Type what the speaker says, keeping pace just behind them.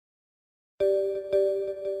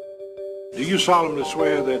Do you solemnly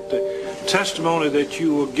swear that the testimony that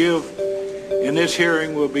you will give in this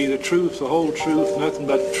hearing will be the truth, the whole truth, nothing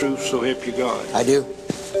but the truth, so help you God? I do.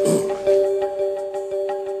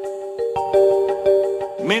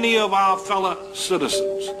 Many of our fellow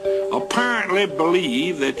citizens apparently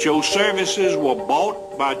believe that your services were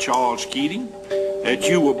bought by Charles Keating, that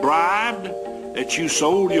you were bribed, that you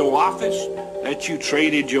sold your office, that you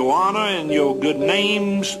traded your honor and your good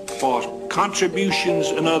names for contributions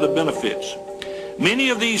and other benefits. Many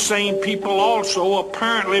of these same people also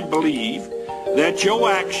apparently believe that your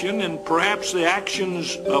action and perhaps the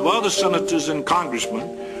actions of other senators and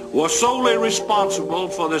congressmen were solely responsible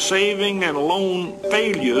for the saving and loan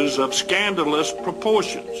failures of scandalous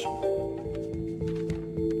proportions.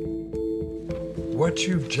 What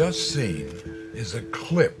you've just seen is a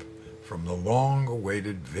clip from the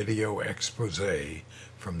long-awaited video expose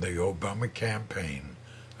from the Obama campaign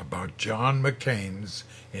about John McCain's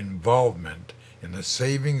involvement in the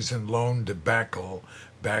savings and loan debacle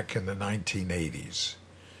back in the 1980s.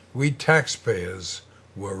 We taxpayers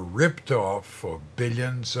were ripped off for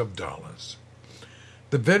billions of dollars.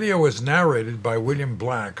 The video was narrated by William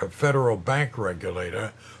Black, a federal bank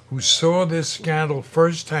regulator who saw this scandal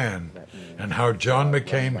firsthand and how John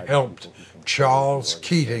McCain helped Charles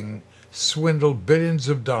Keating swindle billions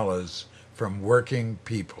of dollars from working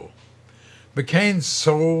people. McCain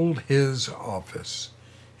sold his office.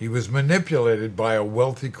 He was manipulated by a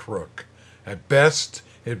wealthy crook. At best,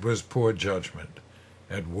 it was poor judgment.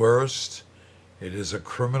 At worst, it is a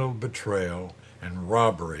criminal betrayal and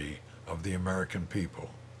robbery of the American people.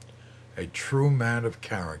 A true man of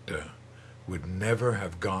character would never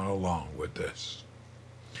have gone along with this.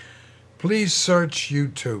 Please search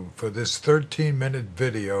YouTube for this 13-minute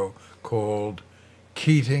video called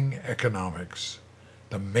Keating Economics,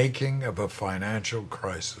 the Making of a Financial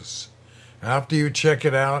Crisis. After you check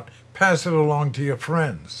it out, pass it along to your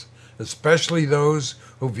friends, especially those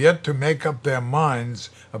who've yet to make up their minds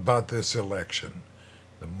about this election.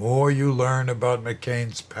 The more you learn about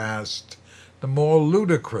McCain's past, the more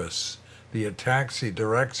ludicrous the attacks he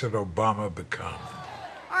directs at Obama become.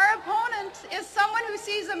 Our opponent is someone who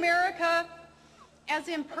sees America as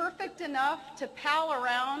imperfect enough to pal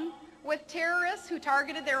around with terrorists who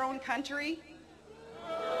targeted their own country.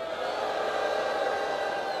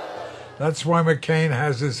 That's why McCain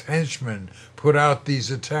has his henchmen put out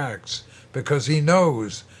these attacks, because he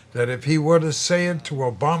knows that if he were to say it to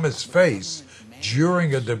Obama's face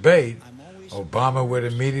during a debate, Obama would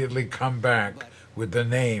immediately come back with the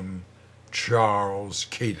name Charles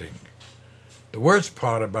Keating. The worst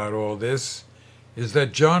part about all this is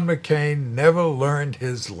that John McCain never learned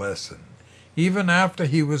his lesson. Even after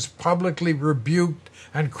he was publicly rebuked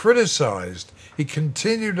and criticized, he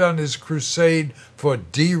continued on his crusade for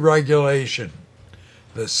deregulation,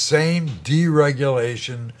 the same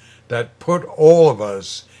deregulation that put all of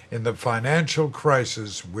us in the financial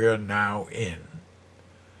crisis we're now in.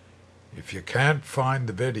 If you can't find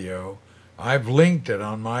the video, I've linked it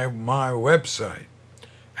on my website,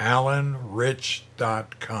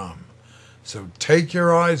 alanrich.com. So take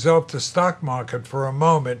your eyes off the stock market for a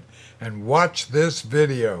moment and watch this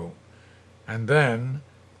video, and then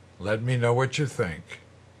let me know what you think.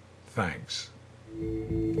 Thanks.